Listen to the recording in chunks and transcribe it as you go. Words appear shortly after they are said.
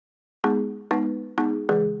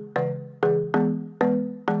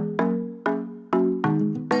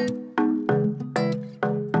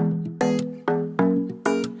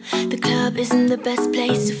isn't the best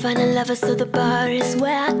place to find a lover, so the bar is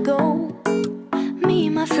where I go. Me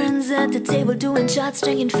and my friends at the table doing shots,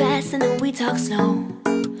 drinking fast, and then we talk slow.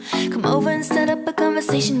 Come over and start up a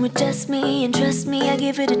conversation with just me, and trust me, I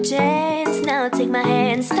give it a chance. Now take my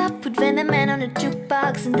hand, stop, put Van the Man on the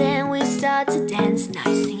jukebox, and then we start to dance. Now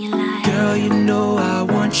you're singing like, girl, you know I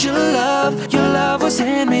want your love. Your love was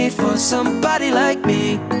handmade for somebody like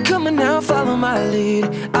me. Come on now, follow my lead.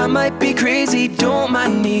 I might be crazy, don't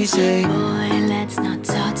mind me. Say, boy, let's not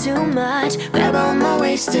talk too much. Grab on my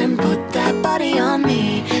waist and put that body on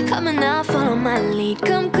me. Come on now, follow my lead.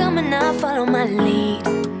 Come on now, follow my lead.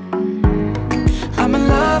 I'm in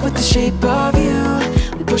love with the shape of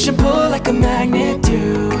you. We push and pull like a magnet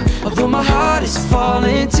do. Although my heart is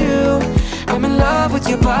falling too, I'm in love with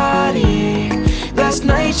your body. Last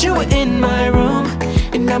night you were in my room,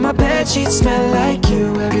 and now my bedsheets smell like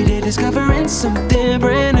you. Every day discovering something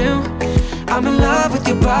brand new. I'm in love with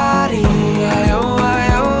your body.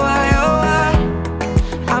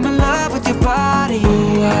 I'm in love with your body.